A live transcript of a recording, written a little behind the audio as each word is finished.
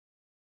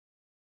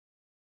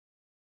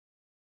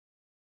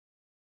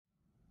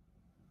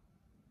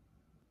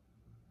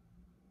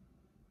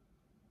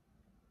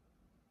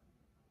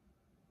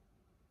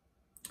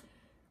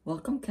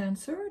Welcome,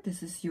 Cancer.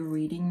 This is your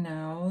reading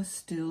now,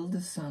 still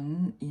the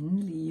sun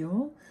in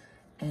Leo.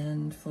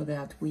 And for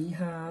that, we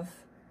have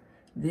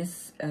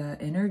this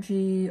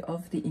energy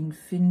of the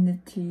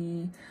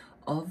infinity,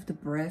 of the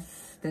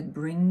breath that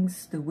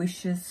brings the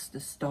wishes,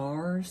 the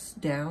stars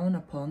down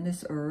upon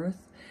this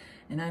earth.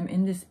 And I'm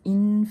in this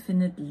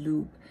infinite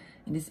loop,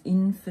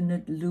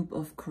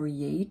 of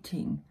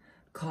creating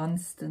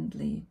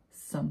constantly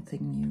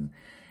something new.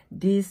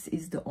 This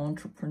is the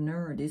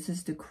entrepreneur. This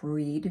is the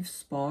creative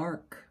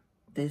spark.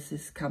 This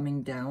is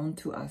coming down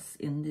to us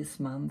in this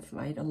month,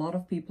 right? A lot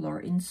of people are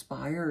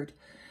inspired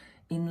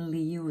in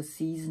Leo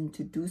season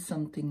to do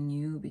something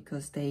new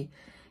because they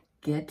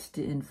get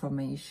the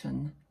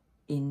information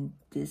in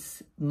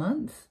this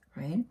month,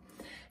 right?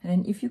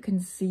 And if you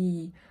can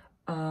see,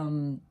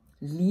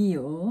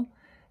 Leo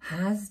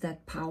has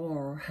that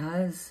power,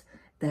 has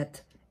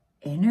that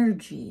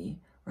energy,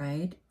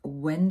 right?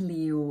 When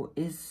Leo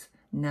is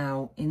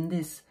now in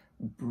this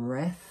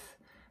breath,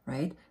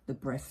 right? The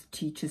breath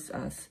teaches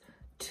us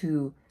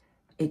to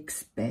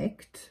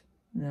expect,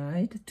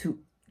 right? To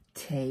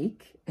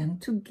take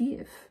and to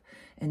give.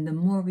 And the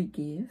more we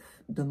give,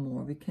 the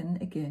more we can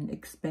again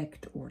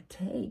expect or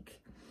take.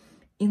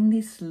 In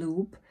this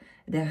loop,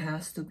 there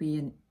has to be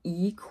an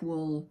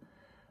equal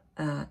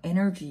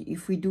energy.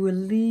 If we do a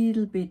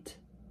little bit,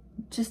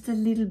 just a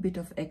little bit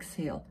of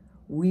exhale,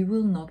 we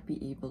will not be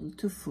able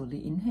to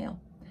fully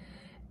inhale.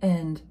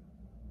 And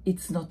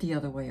it's not the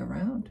other way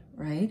around,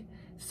 right?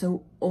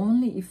 So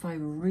only if I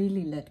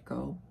really let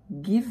go,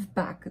 give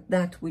back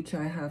that which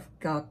I have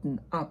gotten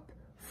up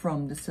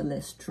from the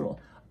celestial,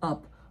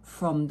 up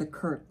from the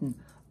curtain,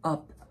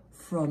 up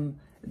from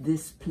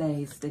this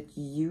place that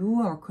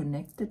you are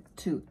connected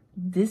to,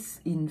 this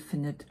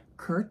infinite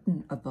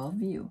curtain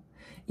above you.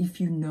 If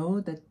you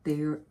know that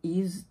there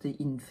is the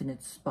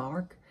infinite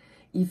spark,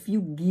 if you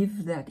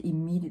give that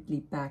immediately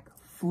back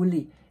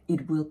fully,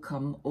 it will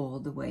come all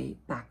the way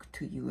back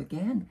to you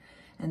again.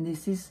 And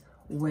this is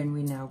when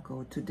we now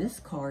go to this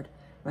card,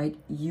 right?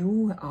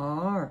 You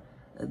are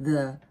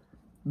the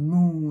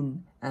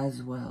moon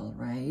as well,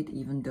 right?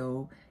 Even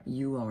though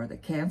you are the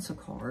Cancer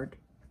card.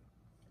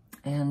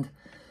 And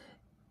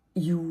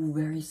you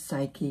very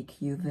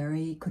psychic, you're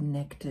very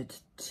connected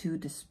to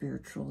the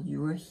spiritual,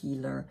 you're a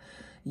healer,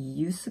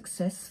 you're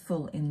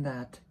successful in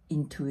that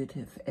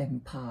intuitive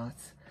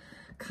empath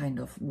kind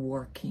of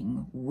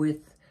working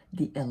with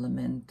the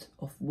element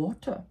of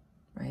water,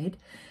 right?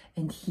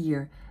 And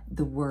here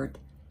the word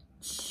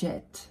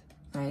chet,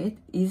 right,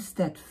 is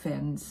that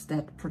fence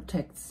that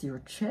protects your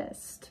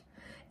chest.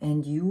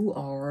 And you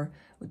are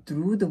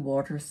through the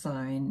water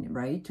sign,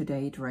 right?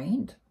 Today it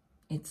rained.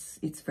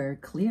 It's very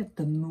clear.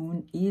 The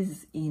moon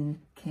is in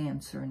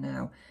Cancer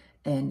now,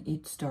 and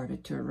it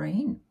started to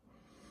rain.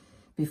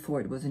 Before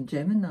it was in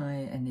Gemini,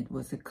 and it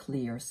was a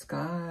clear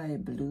sky,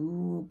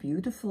 blue,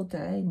 beautiful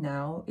day.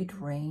 Now it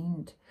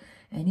rained,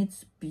 and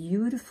it's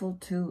beautiful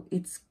too.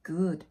 It's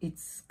good,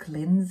 it's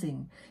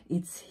cleansing,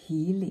 it's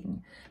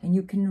healing, and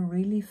you can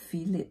really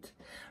feel it,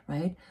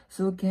 right?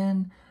 So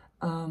again,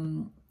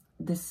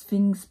 the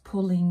Sphinx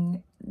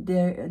pulling,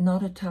 they're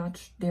not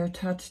attached, they're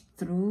touched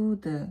through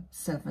the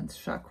 7th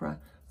chakra,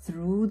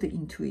 through the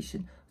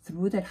intuition,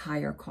 through that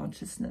higher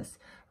consciousness,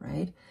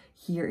 right?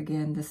 Here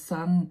again, the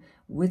sun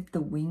with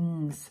the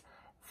wings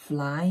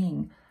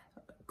flying,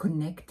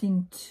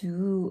 connecting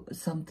to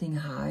something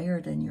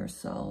higher than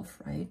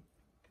yourself, right?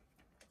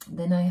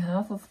 Then I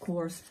have, of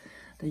course,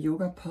 the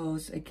yoga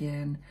pose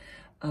again,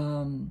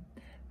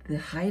 the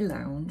high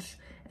lounge.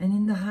 And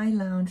in the high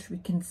lounge, we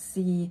can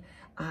see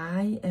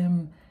I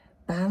am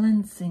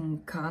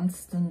balancing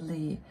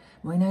constantly.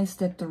 When I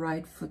step the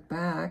right foot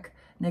back,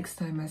 next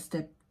time I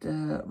step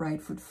the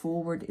right foot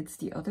forward, it's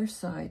the other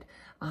side.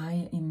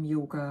 I am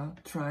yoga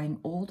trying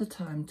all the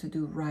time to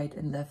do right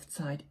and left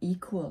side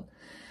equal,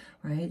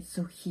 right?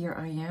 So here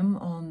I am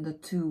on the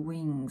two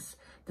wings,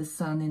 the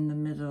sun in the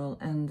middle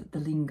and the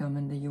lingam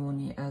and the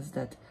yoni as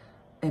that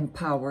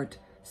empowered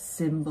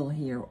symbol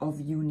here of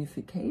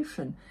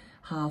unification.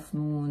 Half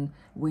moon,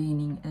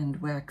 waning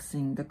and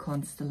waxing, the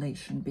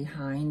constellation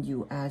behind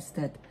you as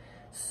that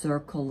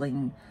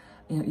circling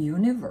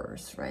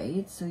universe,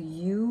 right? So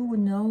you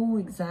know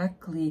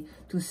exactly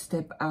to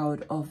step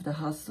out of the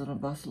hustle and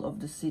bustle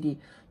of the city,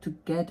 to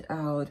get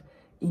out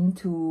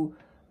into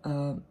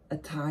a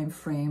time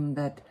frame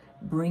that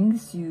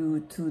brings you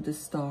to the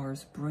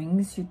stars,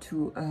 brings you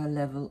to a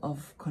level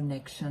of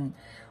connection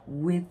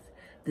with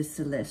the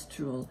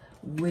celestial,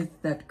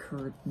 with that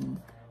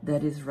curtain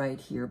that is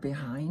right here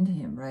behind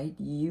him, right?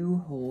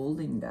 You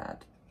holding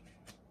that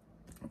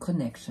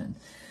connection.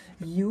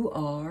 You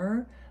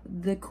are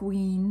the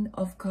Queen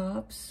of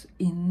Cups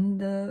in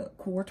the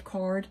court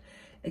card.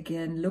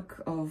 Again,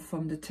 look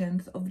from the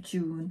 10th of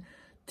June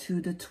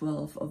to the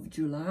 12th of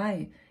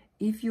July.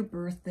 If your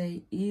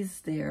birthday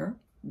is there,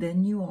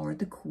 then you are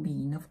the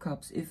Queen of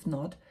Cups. If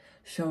not,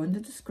 show in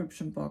the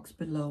description box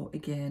below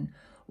again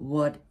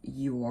what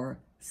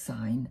your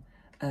sign,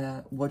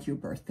 what your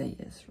birthday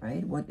is,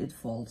 right? What it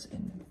falls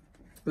in.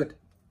 Good.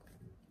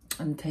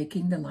 I'm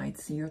taking the Light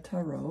Seer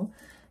Tarot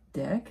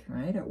deck,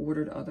 right? I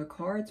ordered other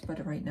cards,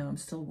 but right now I'm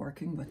still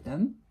working with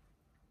them.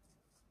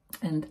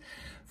 And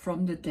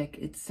from the deck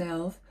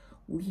itself,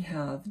 we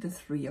have the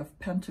Three of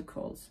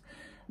Pentacles.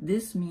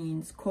 This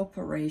means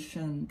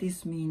cooperation.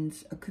 This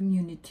means a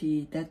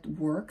community that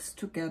works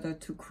together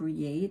to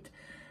create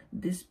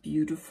this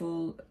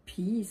beautiful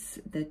piece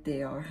that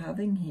they are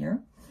having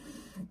here.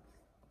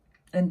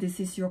 And this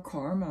is your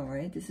karma,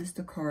 right? This is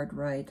the card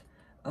right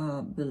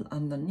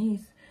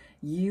underneath.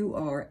 You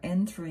are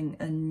entering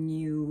a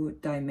new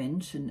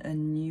dimension, a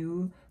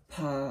new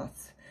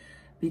path,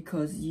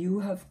 because you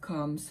have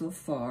come so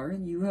far.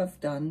 You have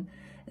done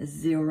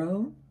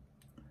 0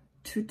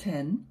 to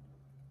 10,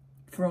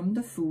 from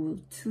the Fool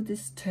to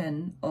this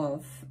 10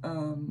 of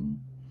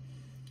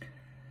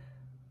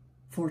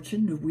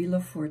Fortune, the Wheel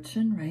of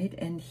Fortune, right?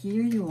 And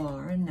here you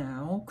are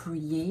now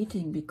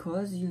creating,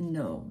 because you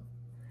know,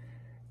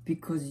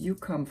 because you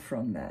come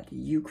from that,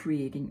 you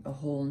creating a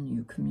whole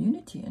new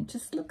community. And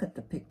just look at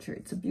the picture.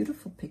 It's a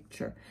beautiful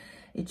picture.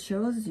 It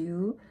shows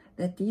you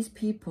that these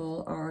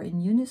people are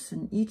in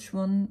unison. Each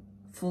one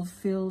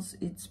fulfills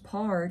its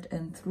part,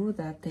 and through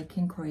that they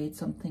can create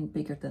something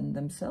bigger than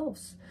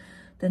themselves,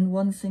 than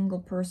one single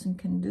person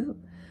can do,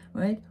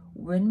 right?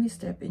 When we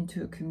step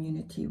into a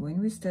community, when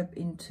we step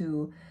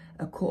into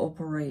a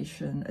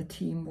cooperation, a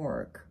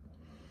teamwork,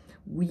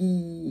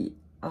 we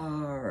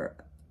are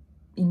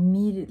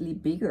immediately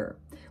bigger.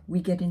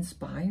 We get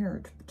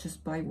inspired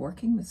just by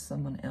working with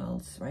someone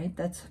else, right?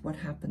 That's what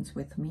happens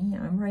with me.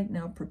 I'm right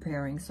now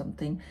preparing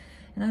something,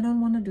 and I don't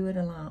want to do it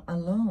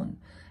alone.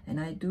 And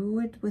I do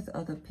it with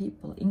other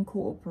people in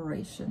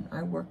cooperation.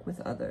 I work with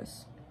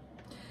others.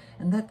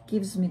 And that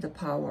gives me the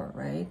power,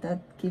 right?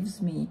 That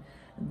gives me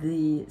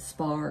the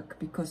spark,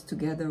 because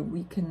together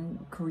we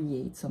can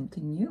create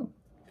something new.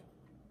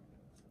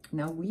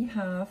 Now we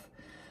have,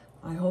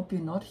 I hope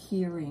you're not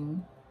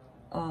hearing,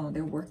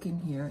 they're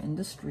working here in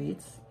the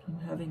streets. I'm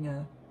having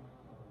a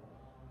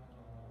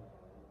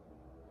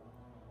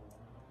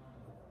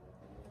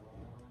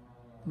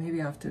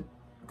maybe I have to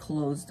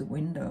close the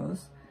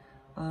windows.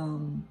 I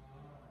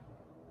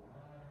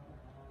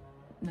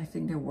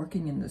think they're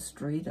working in the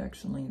street,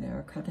 actually.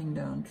 They're cutting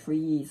down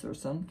trees or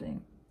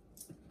something.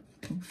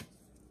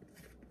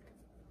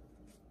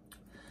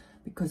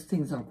 Because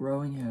things are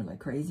growing here like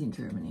crazy in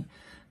Germany.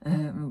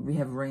 We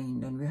have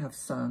rain, then we have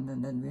sun,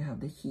 and then we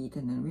have the heat,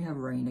 and then we have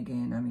rain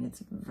again. I mean,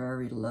 it's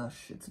very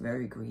lush, it's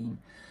very green.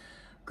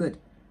 Good.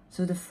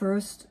 So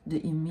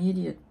the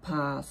immediate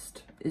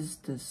past is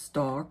the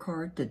Star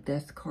card, the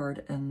Death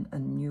card, and a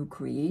new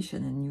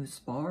creation, a new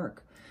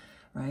spark,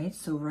 right?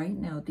 So right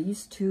now,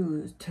 these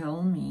two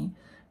tell me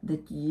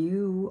that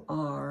you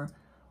are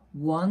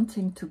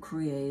wanting to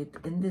create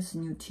in this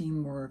new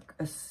teamwork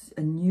a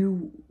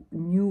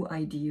new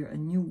idea, a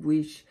new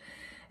wish.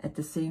 At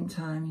the same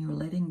time, you're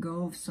letting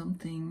go of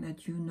something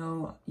that you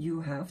know you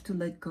have to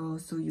let go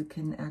so you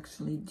can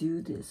actually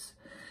do this,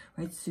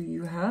 right? So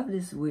you have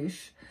this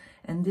wish,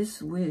 and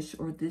this wish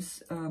or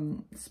this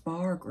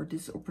spark or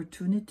this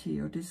opportunity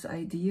or this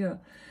idea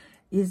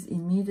is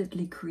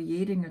immediately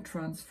creating a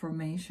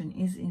transformation,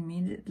 is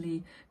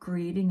immediately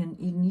creating an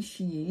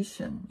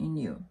initiation in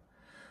you.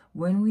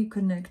 When we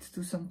connect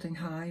to something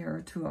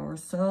higher, to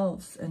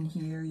ourselves, and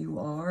here you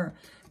are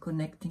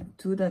connecting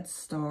to that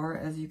star,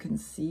 as you can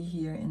see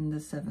here in the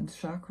 7th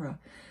chakra.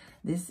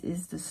 This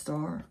is the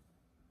star.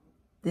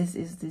 This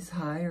is this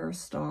higher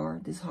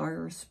star, this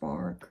higher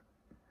spark,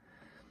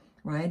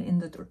 right? In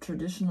the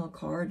traditional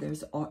card,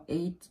 there's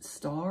 8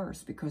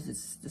 stars, because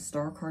it's the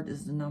star card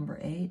is the number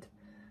 8.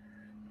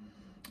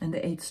 And the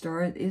 8th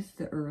star is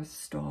the Earth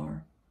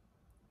star.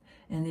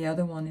 And the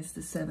other one is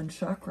the 7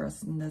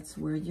 chakras, and that's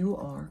where you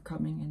are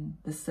coming in,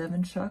 the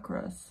 7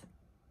 chakras.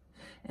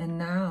 And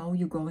now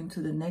you're going to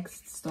the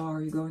next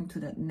star, you're going to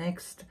that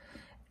next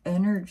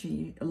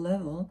energy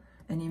level,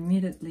 and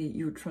immediately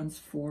you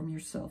transform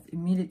yourself.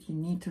 Immediately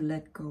you need to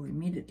let go.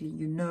 Immediately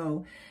you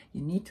know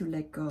you need to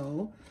let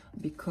go,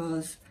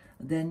 because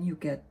then you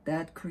get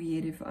that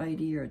creative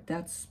idea,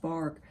 that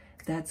spark,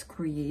 that's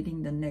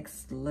creating the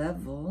next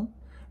level,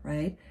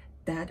 right?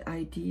 That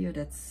idea,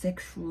 that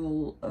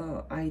sexual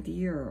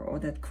idea, or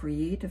that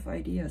creative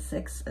idea,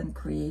 sex and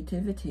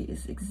creativity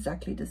is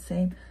exactly the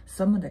same.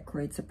 Someone that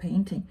creates a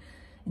painting,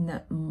 in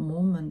that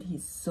moment,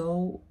 he's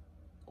so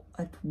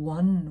at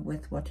one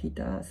with what he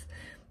does.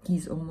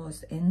 He's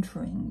almost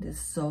entering the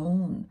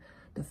zone,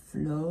 the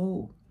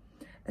flow,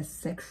 a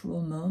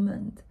sexual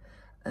moment,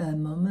 a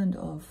moment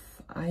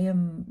of, I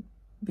am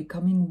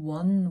becoming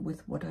one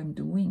with what I'm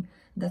doing.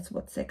 That's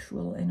what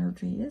sexual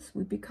energy is.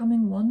 We're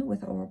becoming one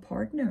with our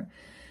partner.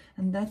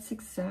 And that's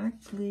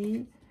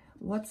exactly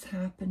what's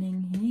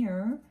happening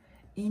here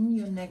in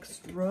your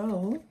next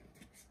row.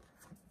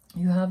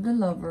 You have the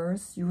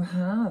Lovers, you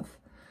have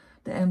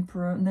the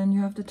Emperor, and then you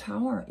have the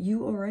Tower.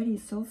 You already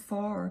so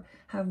far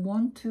have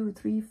 1, 2,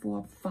 3,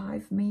 4,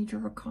 5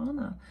 major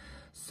arcana.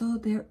 So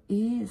there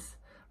is,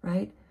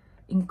 right,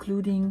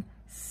 including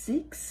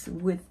 6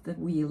 with the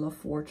Wheel of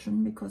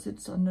Fortune, because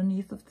it's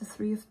underneath of the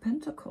 3 of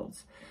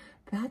Pentacles.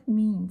 That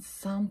means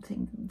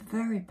something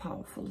very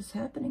powerful is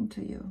happening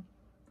to you.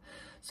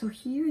 So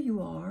here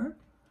you are,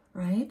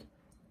 right,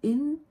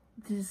 in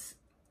this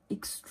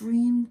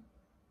extreme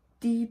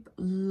deep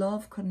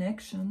love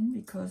connection,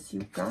 because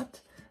you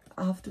got,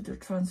 after the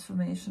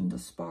transformation, the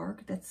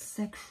spark, that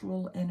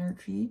sexual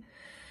energy.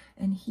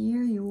 And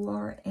here you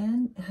are,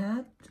 and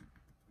had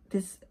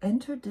this,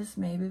 entered this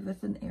maybe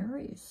with an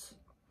Aries,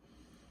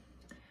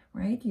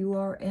 right? You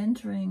are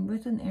entering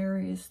with an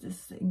Aries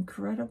this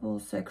incredible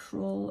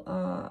sexual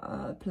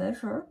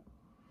pleasure,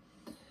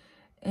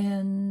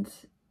 and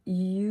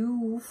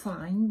you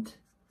find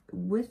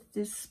with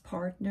this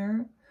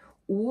partner,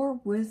 or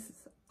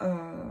with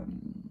a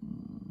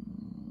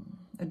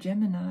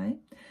Gemini,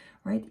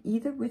 right?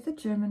 Either with a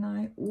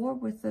Gemini or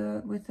with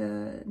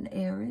an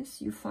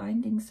Aries, you're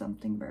finding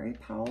something very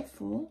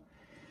powerful.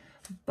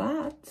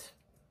 But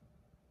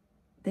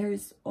there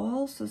is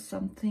also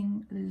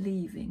something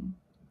leaving.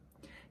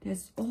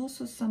 There's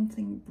also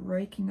something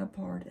breaking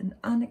apart. An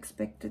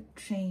unexpected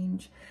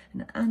change,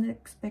 an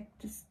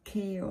unexpected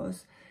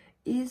chaos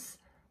is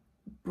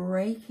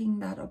breaking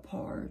that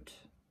apart.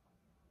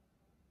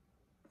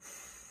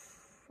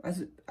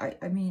 As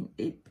I mean,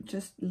 it,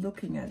 just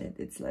looking at it,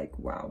 it's like,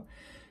 wow.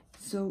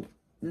 So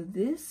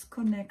this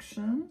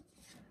connection,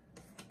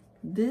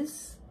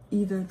 this,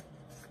 either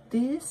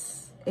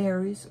this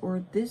Aries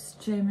or this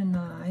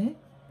Gemini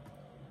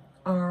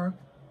are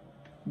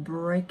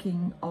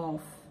breaking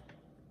off.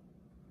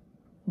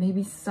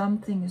 Maybe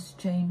something is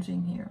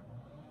changing here.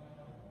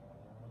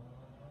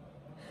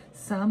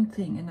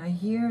 Something, and I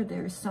hear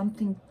there's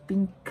something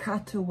being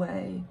cut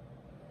away.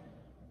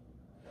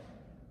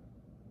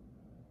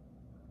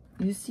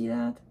 You see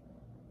that?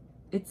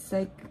 It's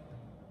like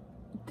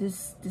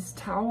this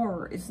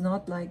tower is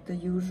not like the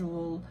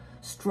usual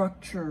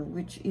structure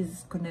which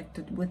is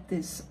connected with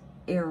this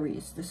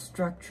Aries. The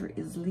structure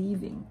is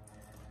leaving.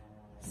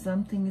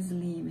 Something is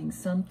leaving.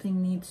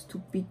 Something needs to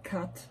be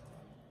cut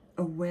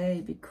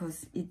away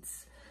because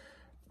it's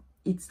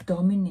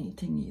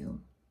dominating you.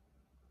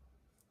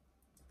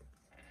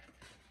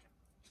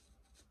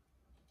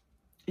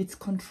 It's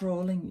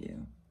controlling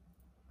you.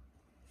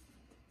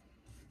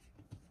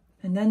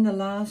 And then the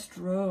last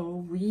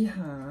row, we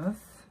have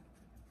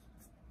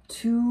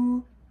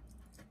two,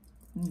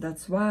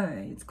 that's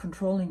why it's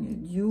controlling you.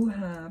 You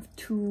have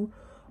Two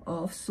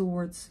of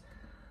Swords,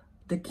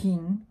 the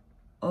King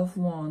of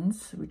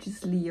Wands, which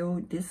is Leo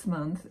this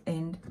month,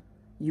 and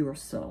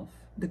yourself,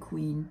 the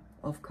Queen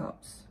of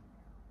Cups.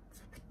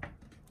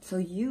 So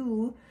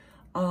you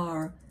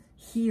are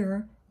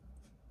here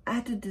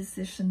at a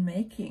decision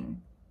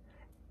making,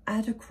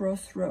 at a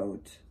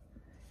crossroad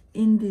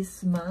in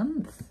this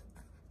month.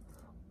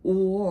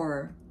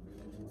 Or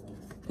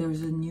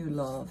there's a new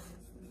love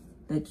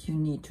that you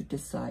need to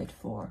decide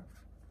for.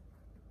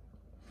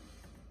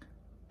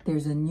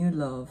 There's a new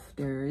love.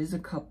 There is a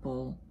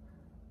couple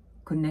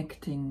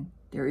connecting.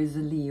 There is a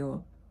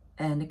Leo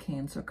and a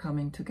Cancer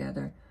coming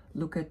together.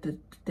 Look at the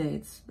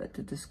dates at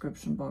the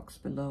description box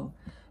below.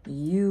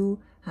 You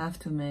have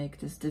to make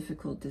this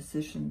difficult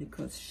decision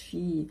because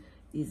she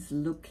is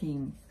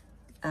looking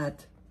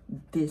at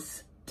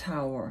this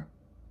tower.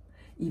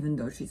 Even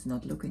though she's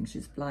not looking,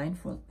 she's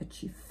blindfolded, but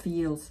she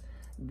feels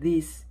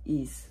this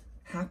is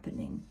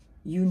happening.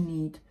 You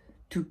need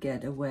to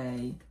get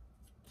away.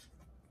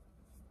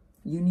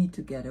 You need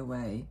to get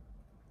away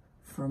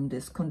from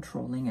this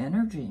controlling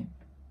energy.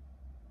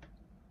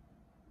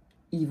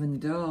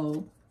 Even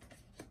though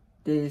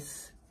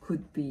this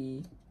could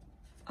be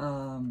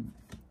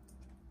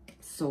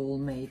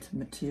soulmate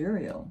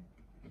material.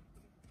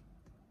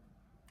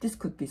 This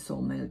could be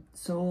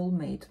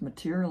soulmate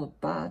material,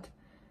 but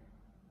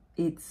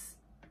it's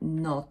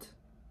not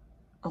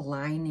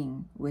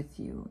aligning with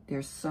you.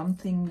 There's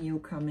something new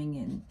coming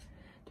in.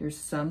 There's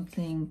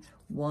something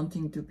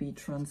wanting to be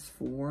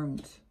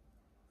transformed.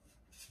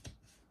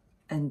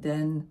 And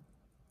then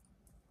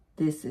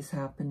this is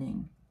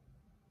happening.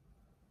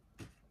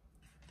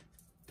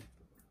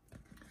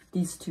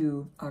 These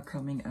two are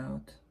coming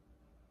out.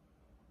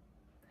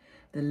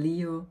 The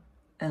Leo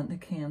and the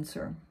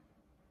Cancer.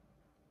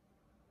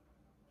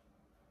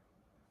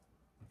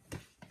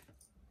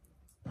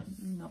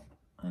 No,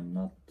 I'm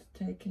not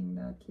taking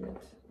that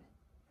yet.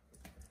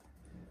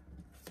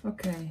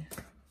 Okay.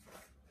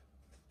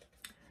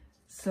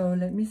 So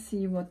let me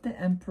see what the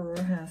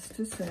Emperor has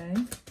to say.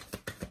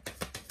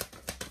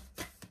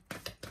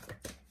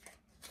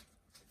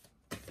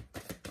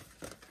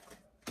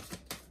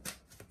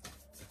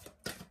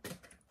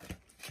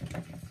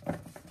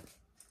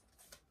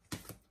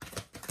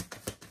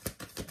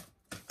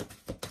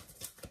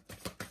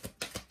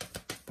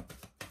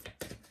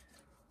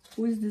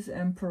 Who is this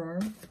Emperor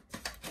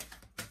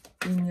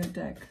in your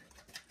deck?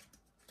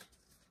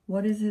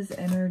 What is his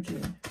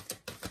energy?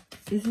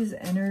 Is his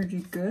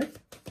energy good?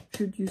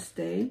 Should you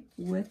stay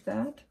with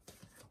that?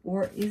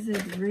 Or is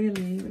it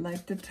really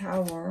like the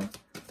Tower,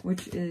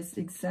 which is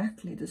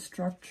exactly the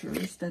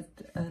structures that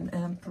an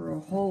Emperor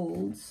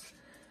holds?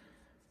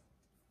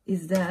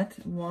 Is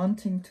that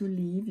wanting to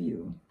leave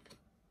you?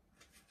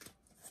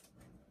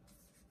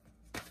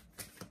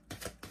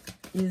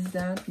 is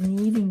that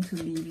needing to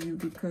leave you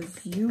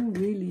because you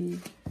really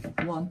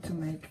want to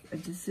make a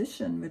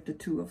decision with the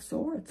Two of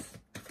Swords.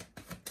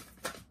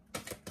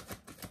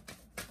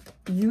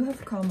 You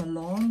have come a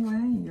long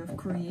way. You have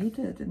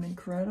created an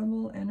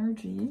incredible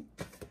energy.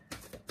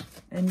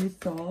 And you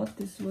thought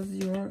this was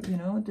your, you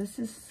know, this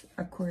is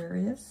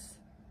Aquarius,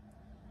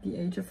 the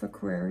age of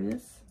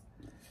Aquarius.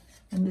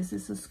 And this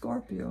is a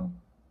Scorpio.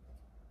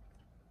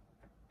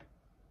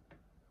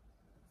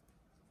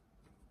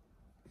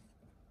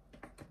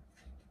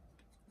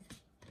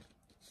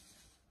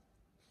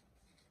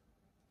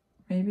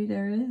 Maybe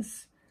there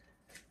is.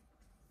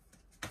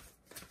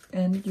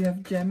 And you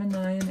have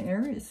Gemini and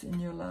Aries in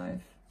your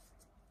life.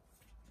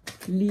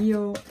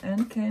 Leo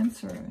and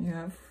Cancer. You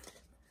have,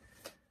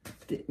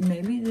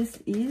 maybe this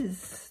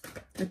is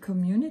the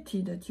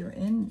community that you're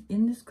in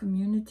this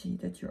community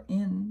that you're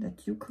in,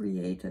 that you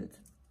created,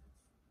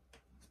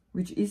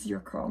 which is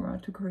your karma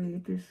to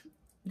create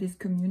this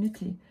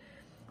community.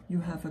 You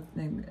have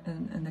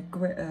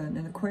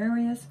an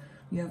Aquarius,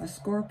 you have a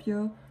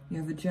Scorpio, you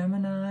have a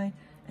Gemini,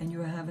 and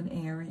you have an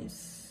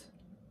Aries.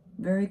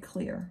 Very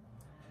clear.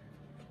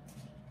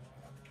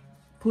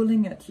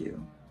 Pulling at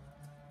you.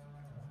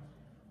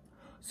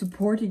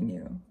 Supporting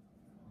you.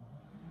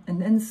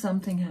 And then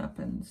something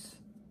happens.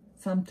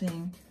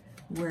 Something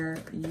where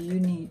you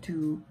need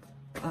to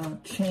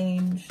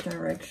change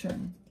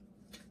direction.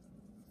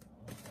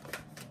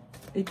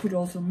 It could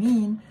also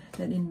mean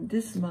that in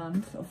this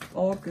month of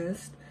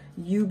August,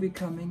 you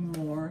becoming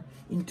more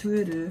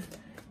intuitive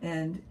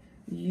and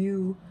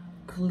you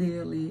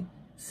clearly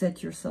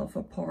set yourself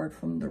apart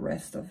from the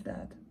rest of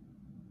that.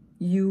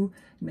 You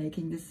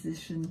making the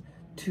decision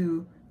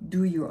to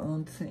do your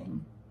own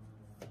thing,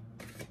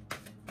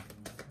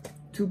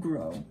 to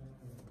grow.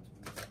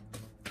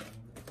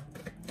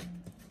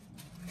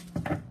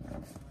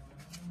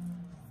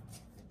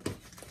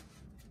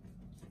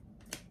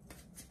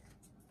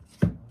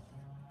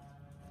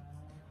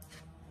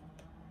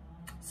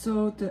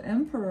 So the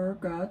Emperor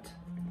got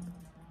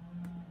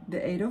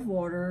the Eight of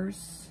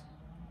Waters,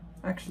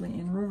 actually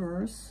in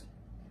reverse.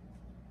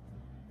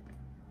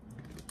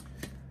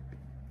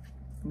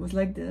 It was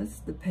like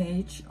this, the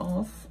Page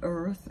of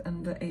Earth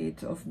and the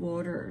Eight of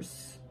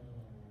Waters.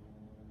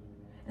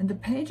 And the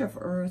Page of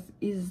Earth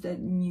is that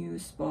new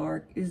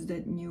spark, is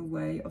that new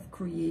way of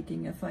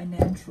creating a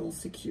financial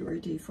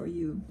security for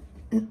you.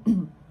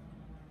 The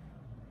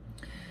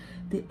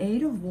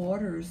Eight of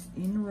Waters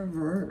in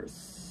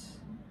reverse.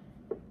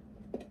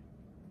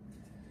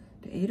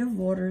 The Eight of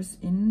Waters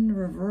in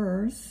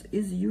reverse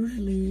is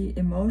usually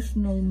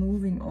emotional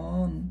moving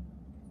on.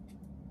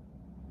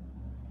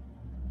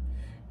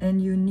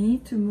 And you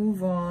need to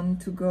move on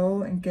to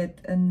go and get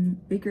a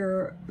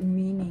bigger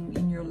meaning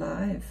in your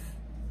life.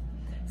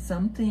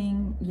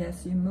 Something,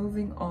 yes, you're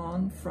moving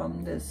on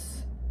from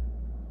this.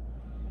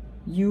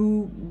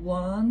 You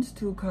want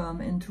to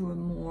come into a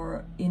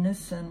more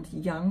innocent,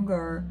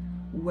 younger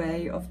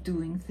way of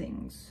doing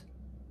things.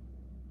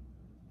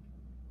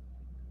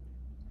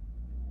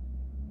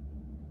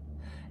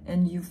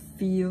 And you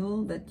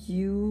feel that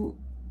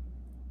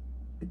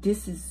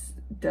this is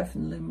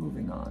definitely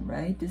moving on,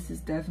 right? This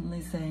is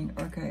definitely saying,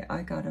 okay,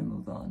 I gotta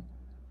move on.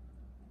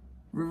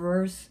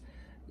 Reverse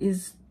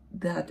is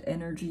that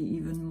energy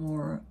even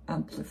more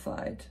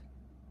amplified.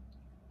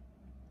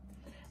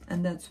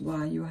 And that's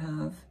why you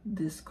have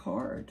this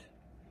card.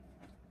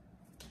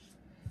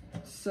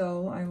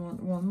 So I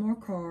want one more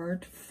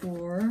card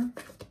for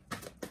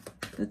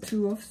the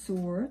Two of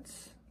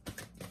Swords.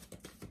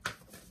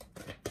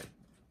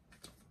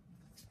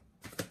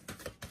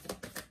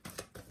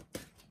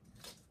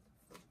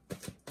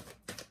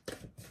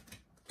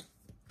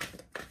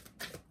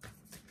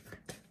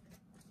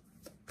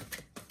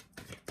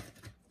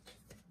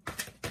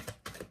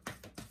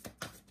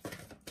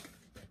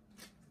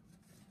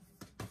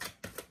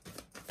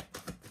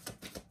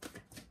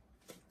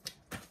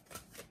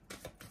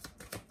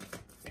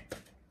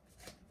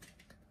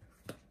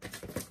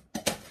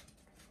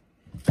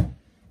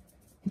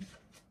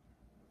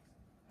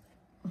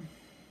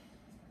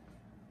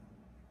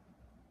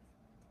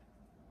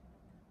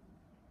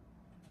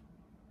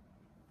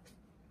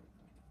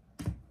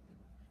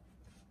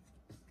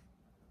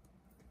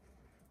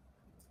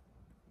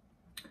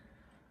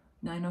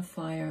 Nine of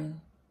Fire,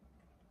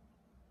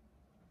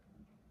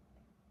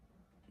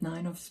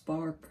 Nine of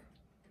Spark.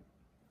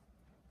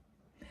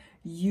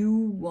 You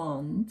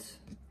want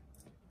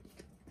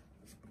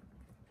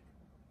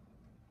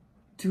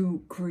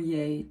to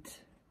create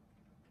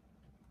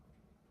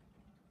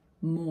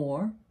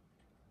more,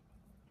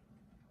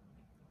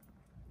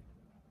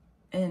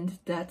 and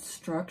that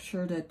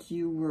structure that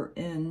you were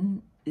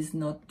in is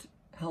not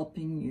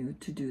helping you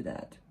to do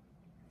that.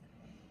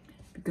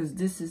 Because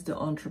this is the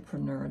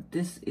entrepreneur,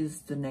 this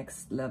is the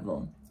next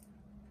level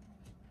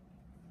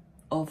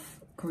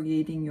of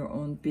creating your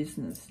own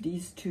business.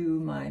 These two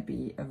might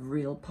be a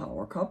real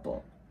power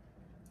couple.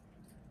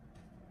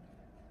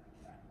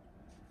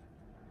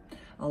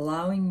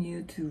 Allowing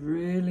you to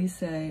really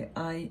say,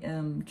 I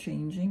am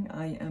changing,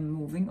 I am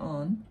moving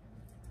on,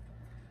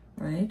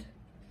 right?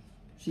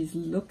 She's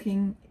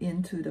looking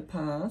into the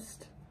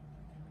past.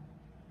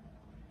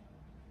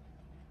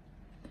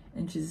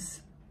 And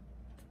she's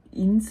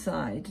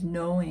inside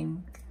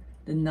knowing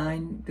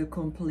the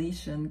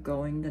completion,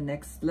 going the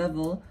next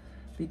level,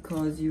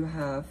 because you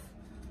have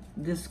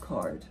this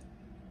card.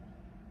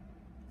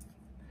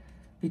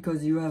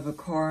 Because you have a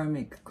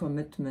karmic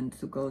commitment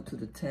to go to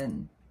the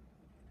 10,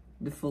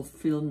 the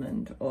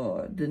fulfillment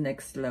or the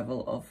next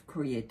level of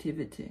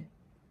creativity.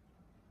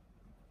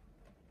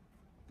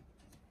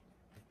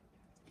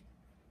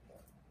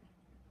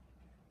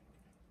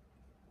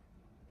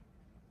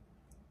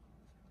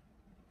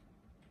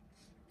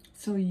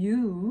 So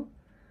you,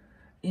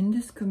 in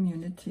this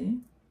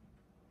community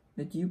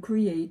that you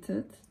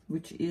created,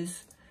 which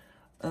is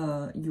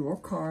your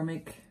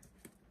karmic,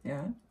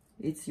 yeah,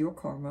 it's your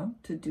karma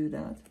to do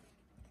that.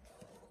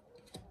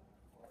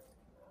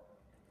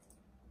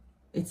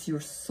 It's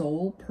your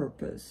soul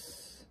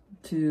purpose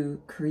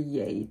to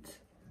create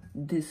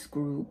this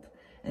group.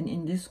 And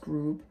in this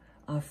group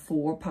are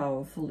 4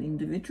 powerful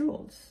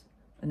individuals.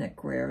 An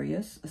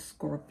Aquarius, a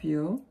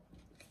Scorpio,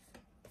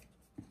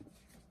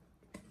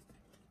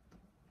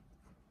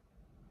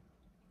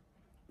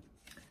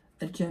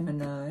 a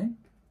Gemini,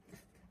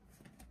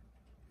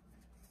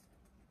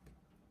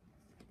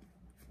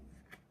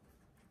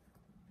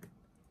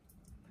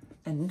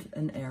 and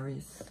an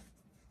Aries.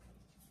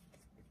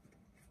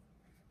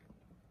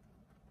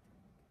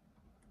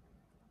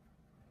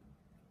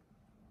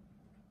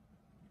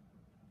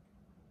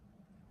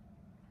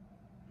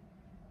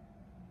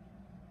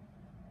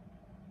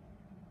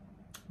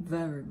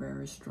 Very,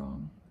 very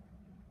strong.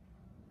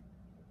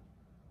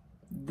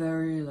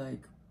 Very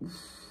like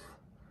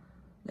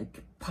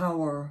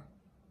power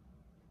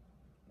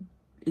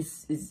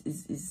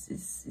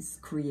is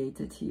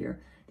created here.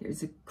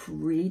 There's a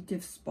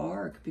creative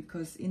spark,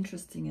 because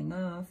interesting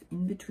enough,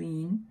 in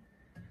between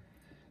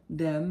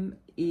them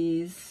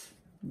is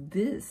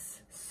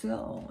this.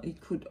 So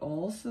it could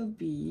also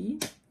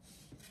be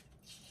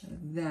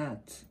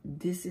that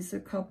this is a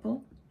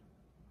couple.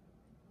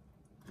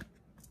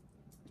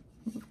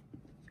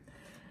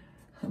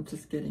 I'm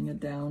just getting a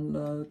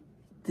download.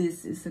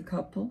 This is a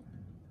couple.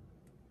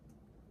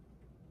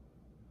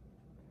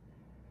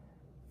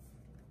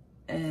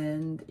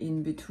 And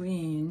in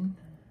between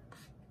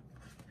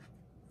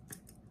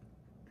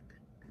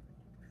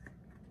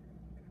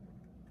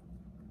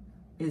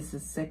is a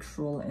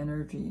sexual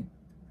energy.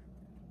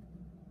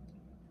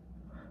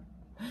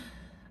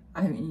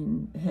 I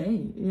mean,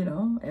 hey, you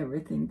know,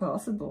 everything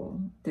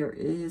possible. There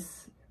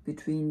is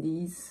between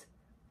these,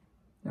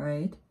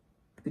 right?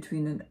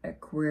 Between an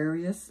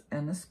Aquarius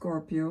and a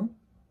Scorpio,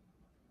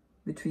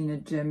 between a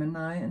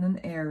Gemini and an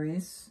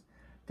Aries,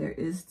 there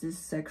is this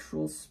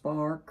sexual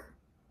spark,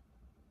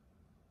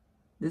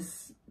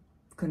 this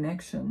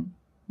connection.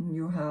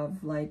 You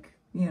have, like,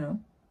 you know,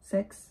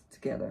 sex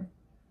together.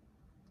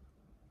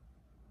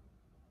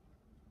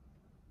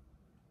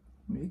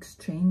 You're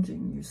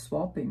exchanging, you're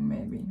swapping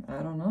maybe,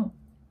 I don't know.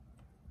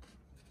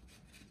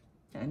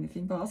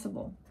 Anything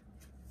possible.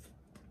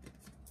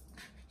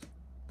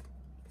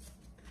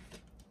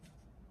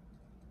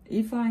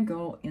 If I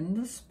go in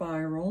the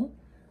spiral,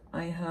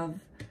 I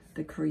have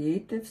the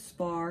creative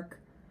spark,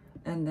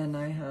 and then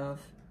I have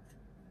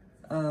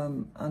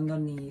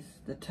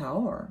underneath the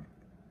Tower.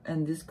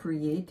 And this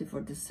creative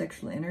or this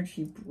sexual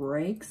energy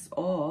breaks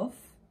off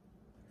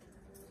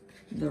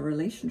the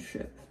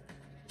relationship.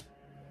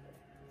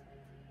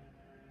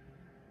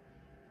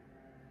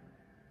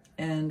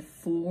 And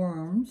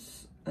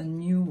forms a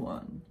new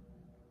one.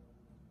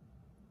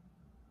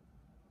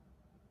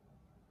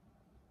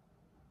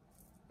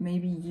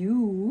 Maybe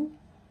you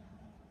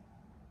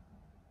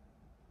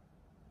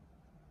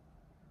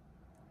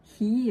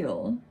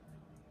heal,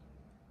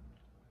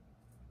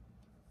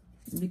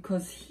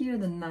 because here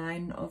the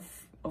 9 of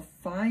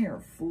fire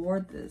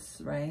for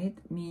this, right,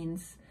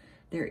 means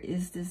there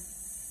is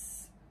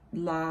this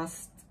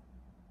last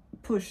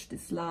push,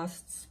 this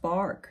last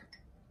spark.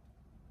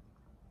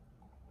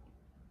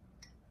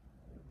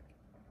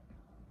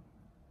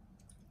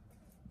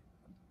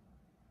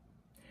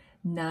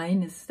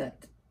 Nine is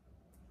that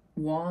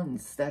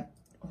wands that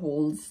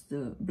holds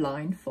the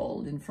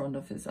blindfold in front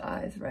of his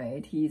eyes,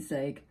 right? He's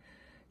like,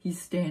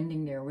 he's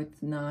standing there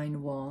with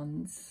 9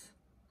 wands.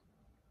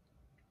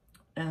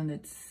 And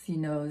it's, he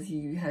knows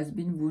he has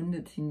been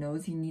wounded. He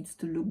knows he needs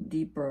to look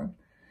deeper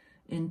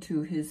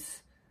into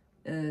his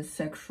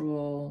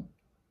sexual,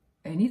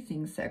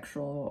 anything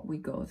sexual what we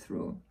go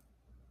through.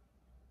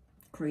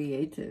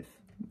 Creative,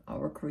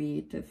 our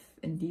creative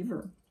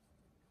endeavor.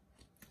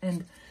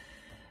 And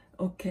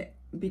okay,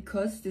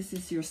 because this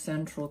is your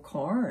central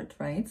card,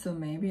 right? So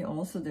maybe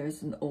also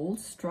there's an old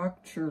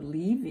structure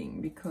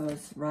leaving,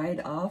 because right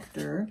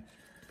after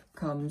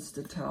comes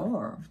the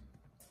Tower.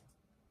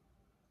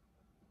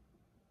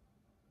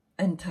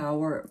 And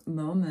Tower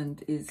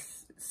moment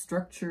is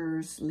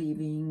structures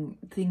leaving,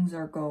 things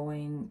are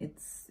going,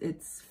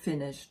 it's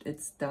finished,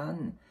 it's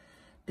done.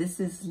 This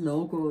is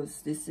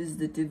logos, this is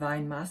the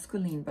divine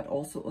masculine, but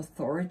also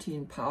authority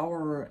and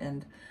power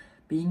and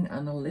being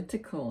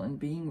analytical and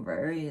being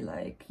very,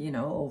 like, you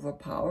know,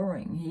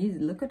 overpowering.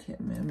 Look at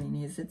him. I mean,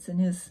 he sits in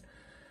his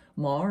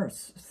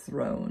Mars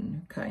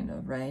throne, kind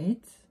of,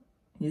 right?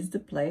 He's the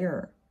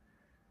player,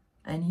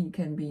 and he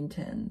can be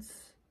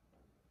intense.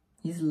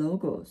 He's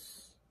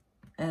logos,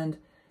 and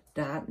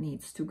that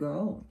needs to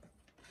go.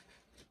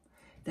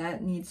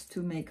 That needs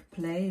to make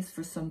place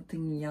for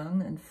something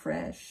young and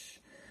fresh,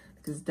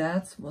 because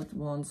that's what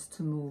wants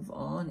to move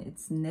on.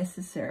 It's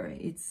necessary.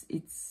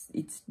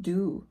 It's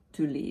due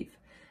to leave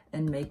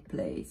and make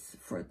place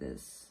for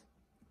this.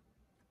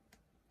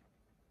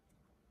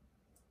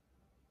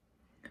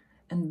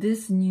 And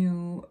this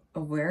new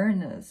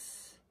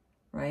awareness,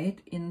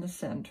 right, in the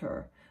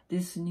center,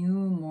 this new,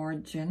 more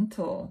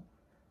gentle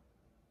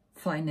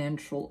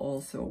financial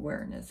also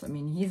awareness. I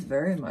mean, he's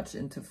very much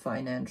into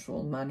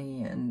financial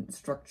money and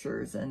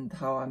structures and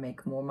how I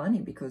make more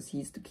money, because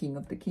he's the king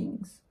of the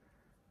kings.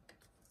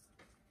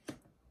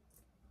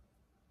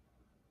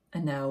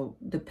 And now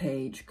the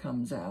page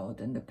comes out,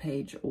 and the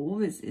page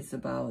always is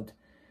about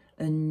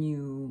a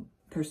new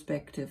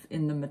perspective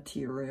in the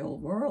material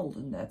world,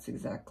 and that's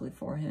exactly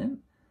for him.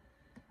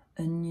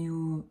 A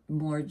new,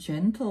 more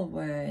gentle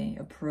way,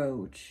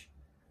 approach,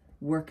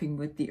 working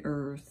with the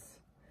earth.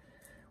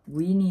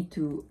 We need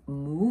to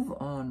move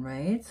on,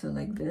 right? So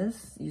like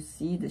this, you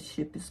see the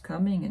ship is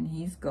coming and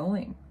he's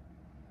going.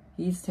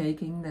 He's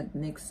taking that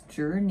next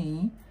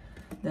journey,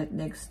 that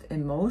next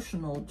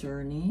emotional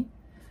journey,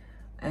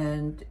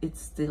 and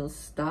it's still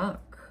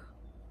stuck.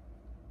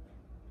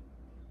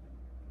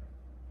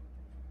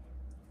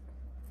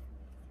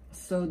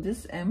 So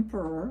this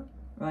Emperor,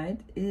 right,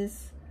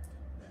 is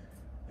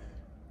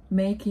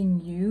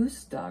making you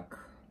stuck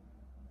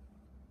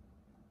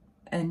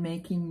and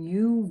making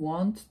you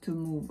want to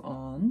move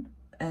on,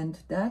 and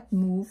that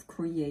move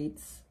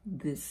creates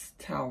this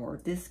tower,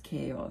 this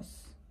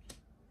chaos,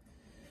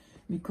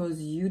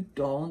 because you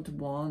don't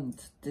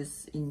want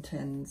this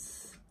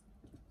intense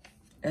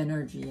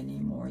energy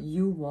anymore.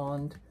 You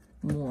want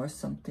more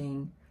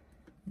something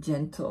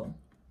gentle.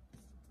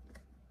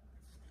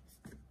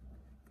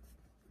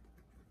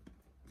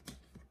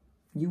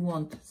 You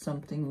want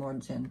something more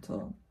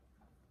gentle.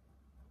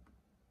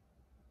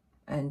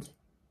 And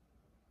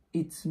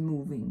it's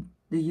moving.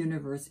 The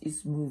universe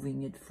is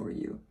moving it for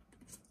you.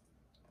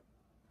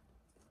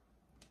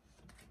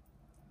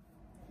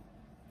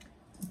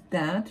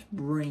 That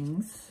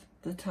brings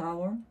the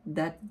tower,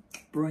 that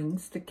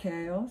brings the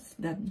chaos,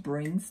 that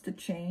brings the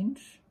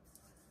change,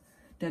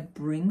 that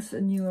brings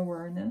a new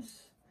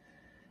awareness.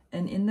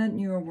 And in that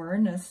new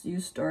awareness, you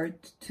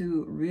start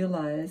to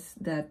realize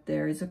that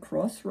there is a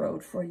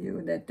crossroad for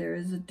you, that there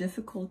is a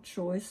difficult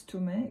choice to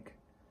make.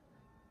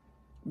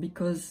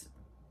 Because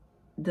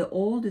the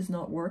old is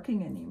not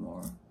working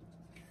anymore.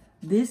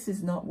 This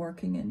is not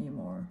working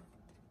anymore.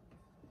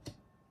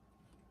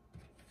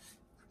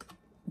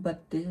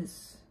 But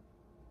this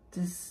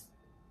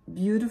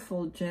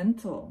beautiful,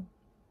 gentle,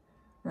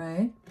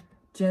 right?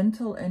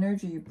 Gentle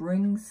energy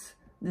brings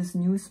this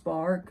new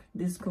spark,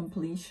 this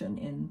completion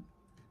in.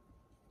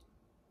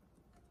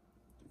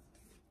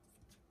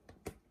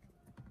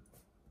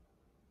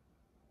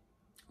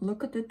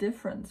 Look at the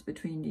difference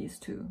between these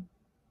two.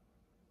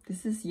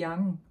 This is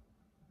young.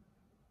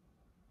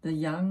 The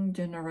young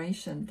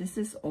generation. This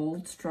is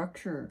old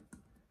structure.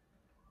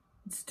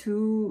 It's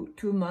too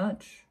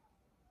much.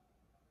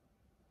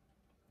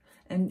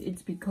 And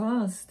it's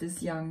because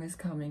this young is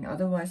coming.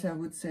 Otherwise, I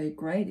would say,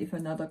 great, if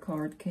another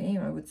card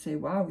came, I would say,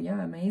 wow,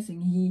 yeah,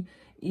 amazing. He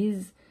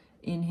is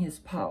in his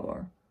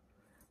power.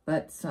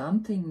 But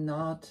something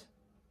not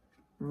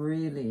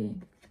really,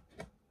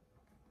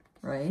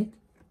 right?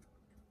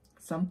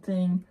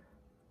 Something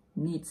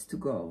needs to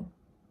go.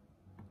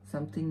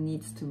 Something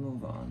needs to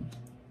move on.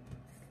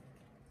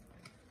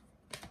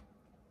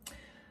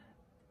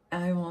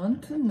 I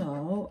want to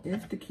know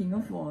if the King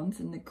of Wands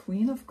and the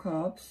Queen of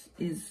Cups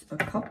is a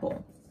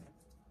couple.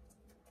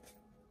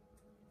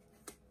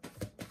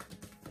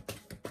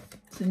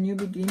 It's a new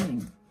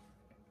beginning.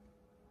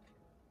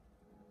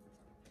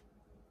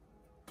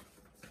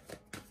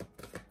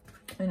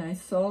 And I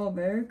saw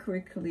very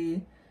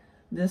quickly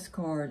this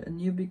card, a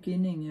new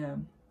beginning, yeah.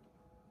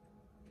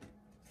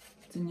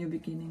 It's a new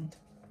beginning.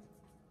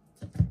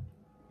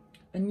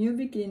 A new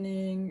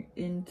beginning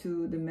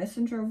into the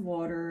messenger of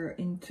water,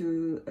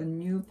 into a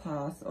new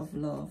path of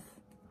love.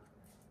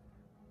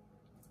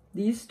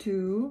 These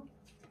two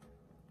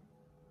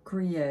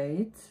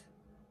create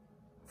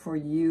for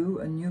you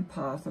a new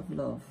path of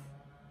love.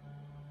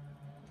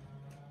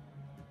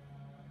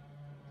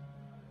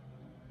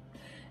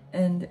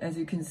 And as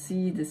you can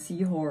see, the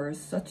seahorse,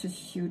 such a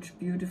huge,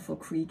 beautiful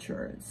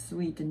creature,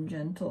 sweet and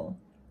gentle.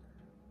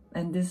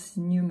 And this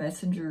new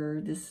messenger,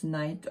 this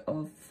knight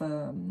of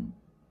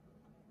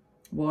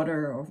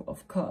water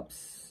of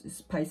cups,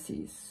 is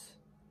Pisces.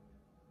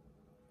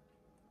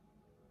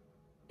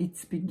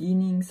 It's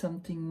beginning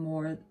something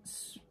more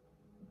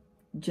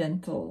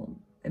gentle,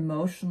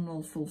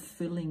 emotional,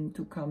 fulfilling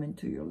to come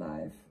into your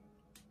life.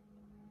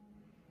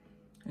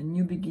 A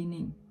new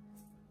beginning.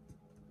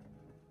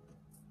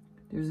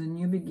 There's a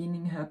new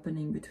beginning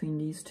happening between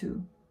these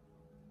two.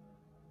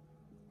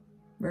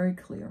 Very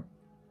clear.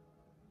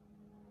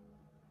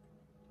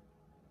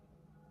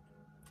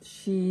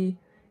 She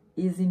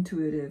is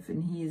intuitive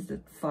and he is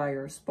the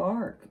fire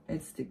spark.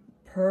 It's the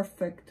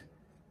perfect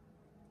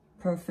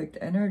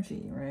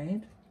energy,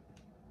 right?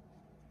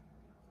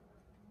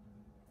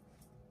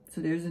 So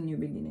there's a new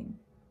beginning.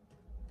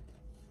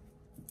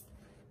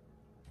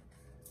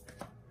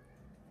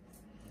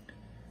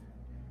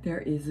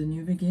 There is a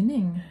new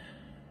beginning.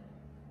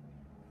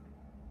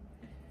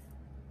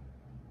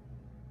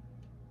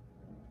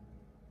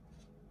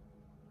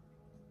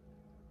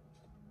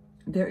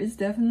 There is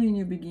definitely a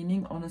new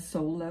beginning on a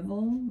soul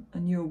level, a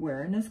new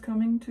awareness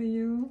coming to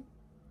you,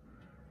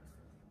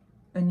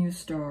 a new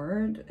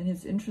start. And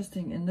it's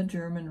interesting, in the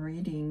German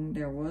reading,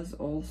 there was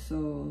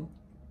also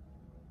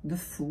the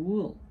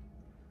Fool.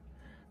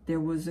 There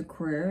was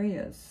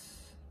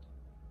Aquarius.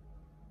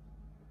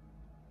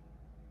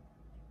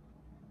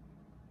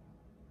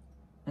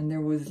 And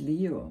there was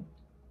Leo.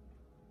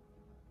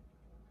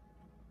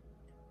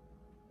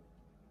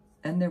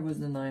 And there was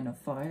the Nine of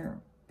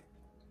Fire.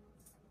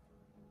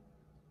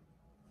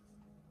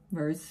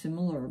 Very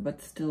similar,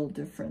 but still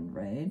different,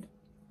 right?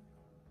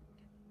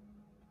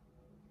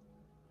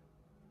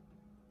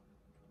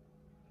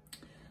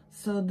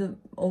 So the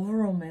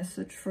overall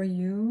message for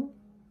you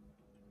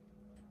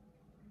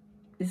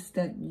is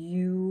that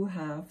you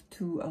have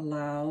to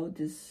allow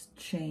this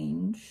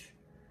change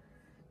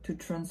to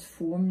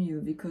transform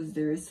you, because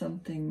there is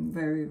something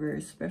very,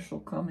 very special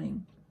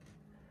coming.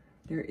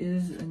 There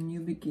is a new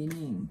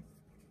beginning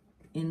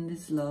in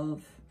this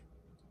love.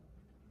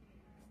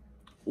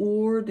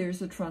 Or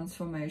there's a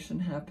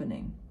transformation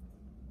happening.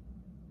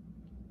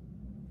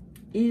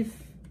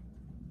 If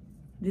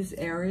this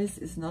Aries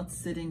is not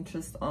sitting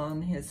just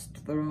on his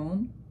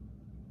throne,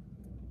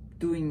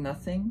 doing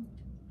nothing,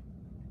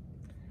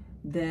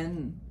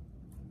 then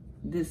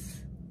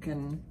this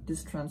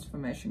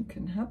transformation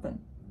can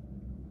happen.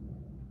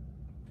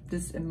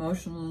 This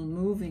emotional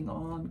moving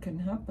on can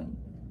happen,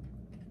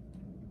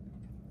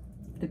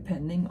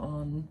 depending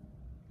on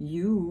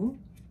you,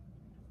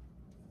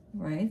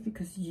 right?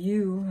 Because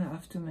you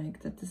have to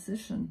make that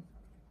decision.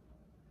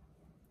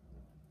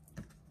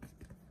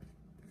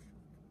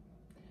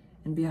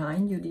 And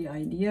behind you, the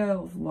idea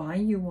of why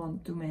you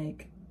want to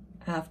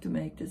have to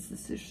make this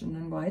decision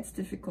and why it's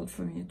difficult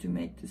for you to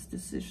make this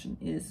decision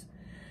is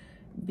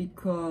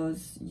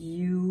because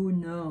you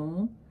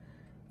know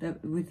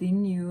that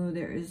within you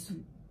there is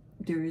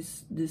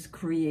this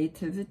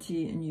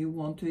creativity and you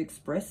want to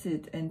express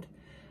it, and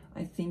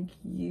I think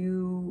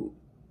you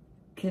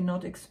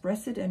cannot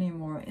express it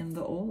anymore in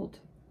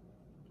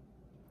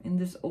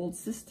this old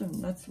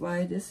system. That's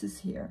why this is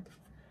here.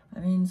 I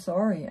mean,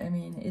 sorry. I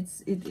mean,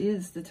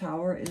 the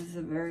Tower is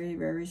a very,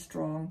 very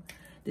strong,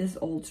 these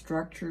old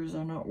structures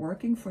are not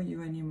working for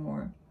you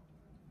anymore.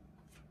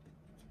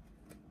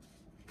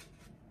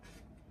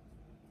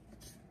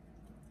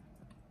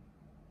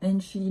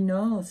 And she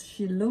knows,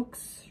 she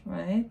looks,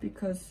 right?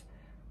 Because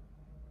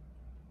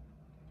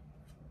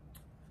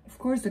of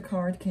course the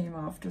card came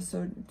after,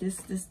 so this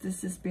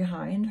is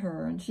behind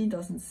her, and she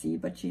doesn't see,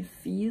 but she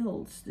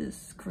feels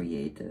this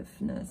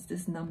creativeness,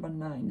 this number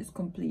 9, this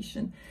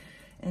completion.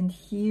 And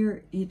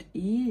here it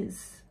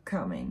is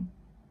coming.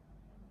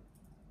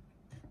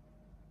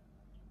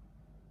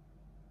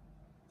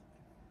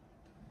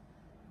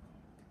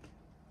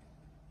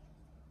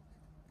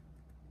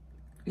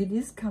 It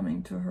is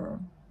coming to her.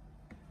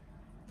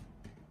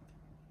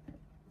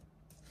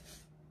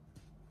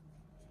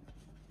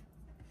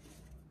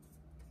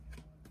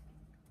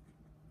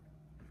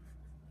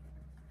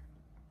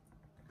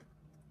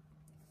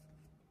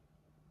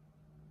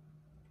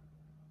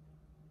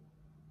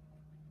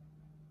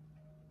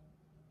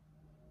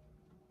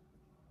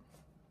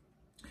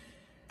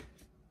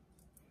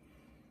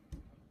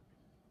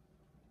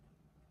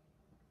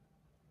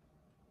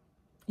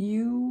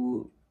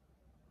 You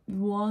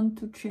want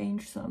to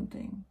change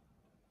something.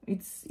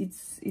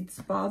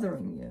 It's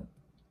bothering you.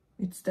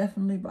 It's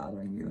definitely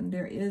bothering you. And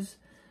there is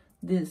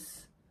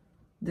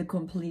the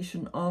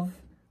completion of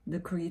the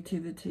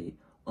creativity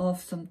of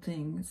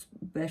something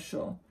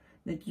special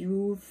that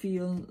you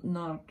feel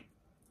not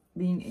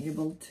being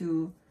able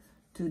to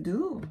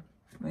do,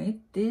 right?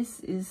 This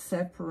is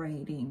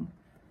separating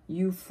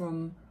you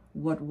from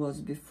what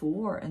was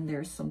before, and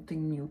there's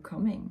something new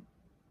coming.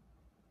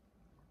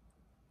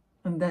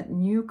 And that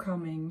new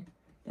coming,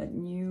 that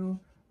new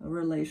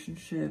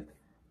relationship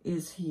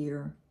is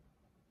here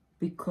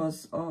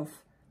because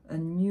of a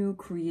new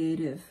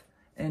creative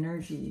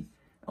energy.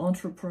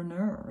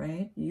 Entrepreneur,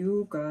 right?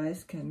 You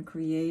guys can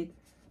create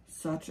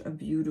such a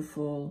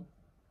beautiful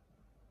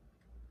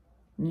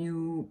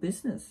new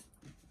business.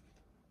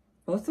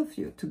 Both of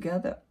you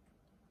together.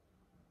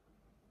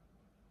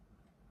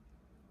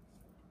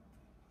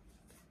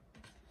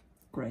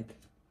 Great.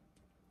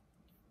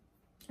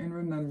 And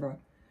remember,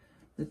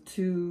 the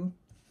two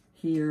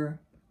here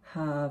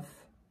have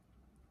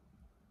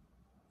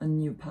a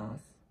new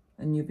path,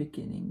 a new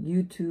beginning.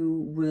 You two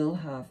will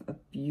have a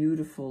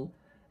beautiful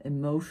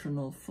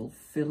emotional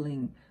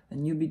fulfilling, a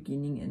new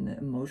beginning in the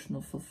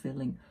emotional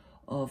fulfilling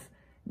of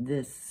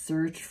this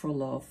search for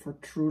love, for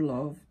true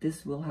love.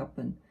 This will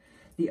happen.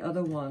 The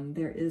other one,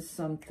 there is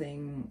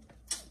something,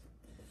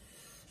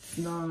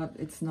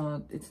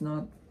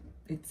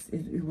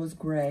 it was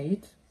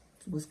great.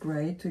 It was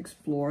great to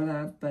explore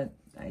that, but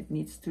it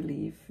needs to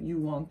leave. You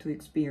want to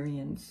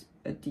experience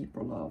a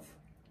deeper love.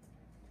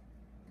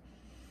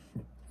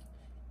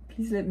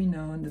 Please let me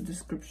know in the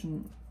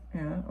description,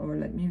 yeah, or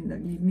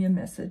leave me a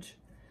message.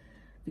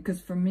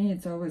 Because for me,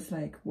 it's always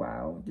like,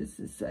 wow, this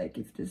is like,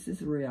 if this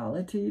is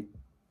reality,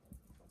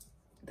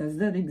 does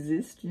that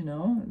exist, you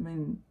know? I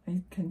mean,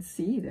 I can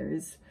see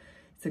it's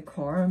a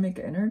karmic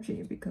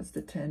energy, because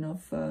the 10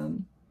 of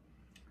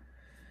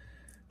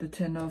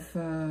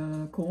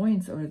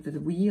coins, or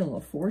the wheel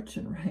of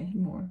fortune, right?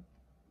 More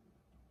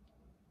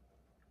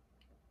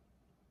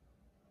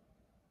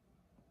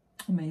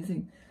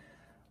amazing.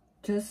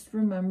 Just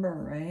remember,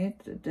 right,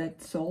 that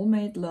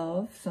soulmate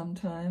love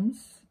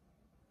sometimes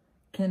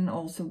can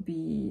also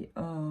be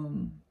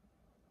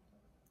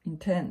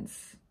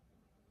intense.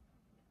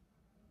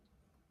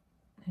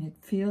 It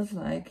feels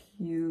like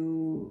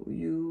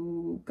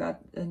you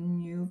got a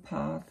new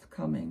path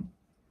coming.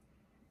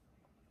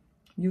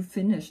 You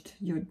finished,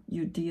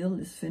 your deal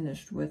is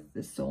finished with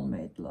the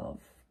soulmate love.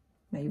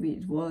 Maybe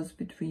it was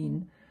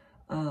between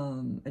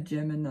a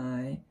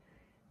Gemini,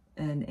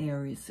 an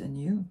Aries,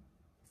 and you.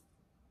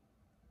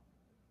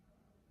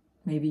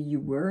 Maybe you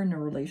were in a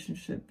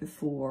relationship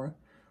before,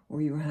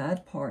 or you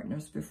had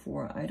partners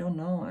before. I don't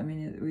know. I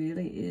mean, it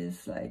really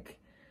is like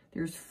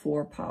there's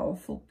 4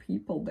 powerful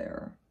people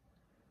there.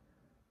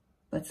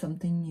 But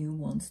something new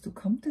wants to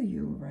come to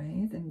you,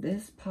 right? And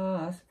this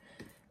path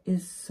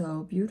is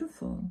so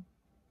beautiful.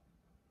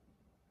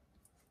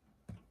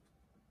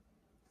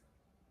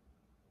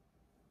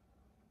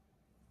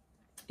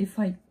 If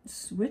I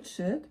switch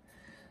it,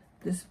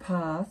 this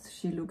path,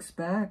 she looks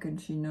back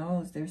and she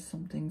knows there's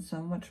something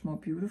so much more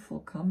beautiful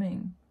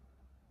coming.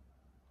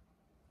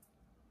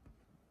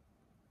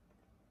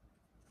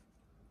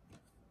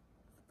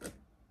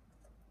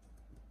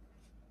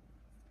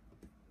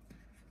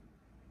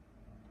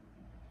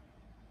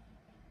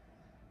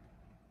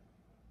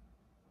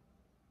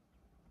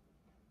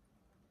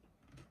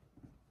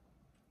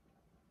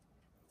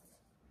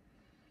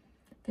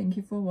 Thank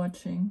you for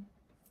watching.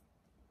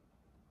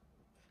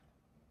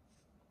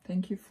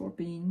 Thank you for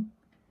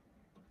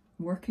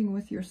working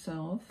with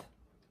yourself.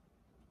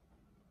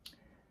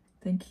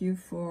 Thank you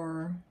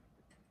for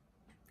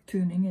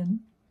tuning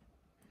in.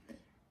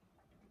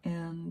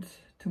 And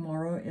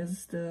tomorrow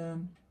is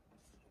the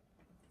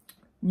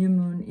new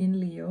moon in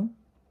Leo.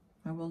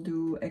 I will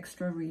do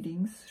extra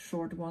readings,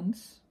 short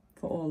ones,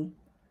 for all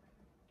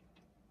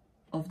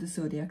of the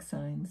zodiac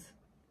signs.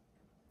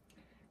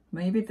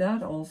 Maybe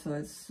that also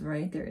is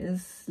right. There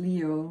is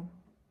Leo,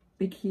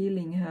 big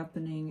healing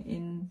happening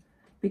in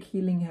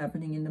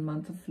the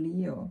month of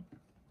Leo,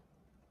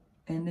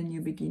 and a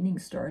new beginning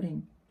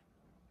starting.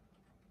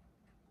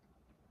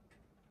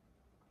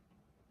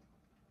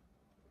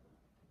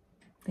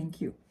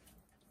 Thank you.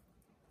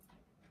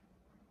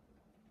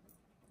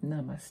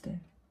 Namaste.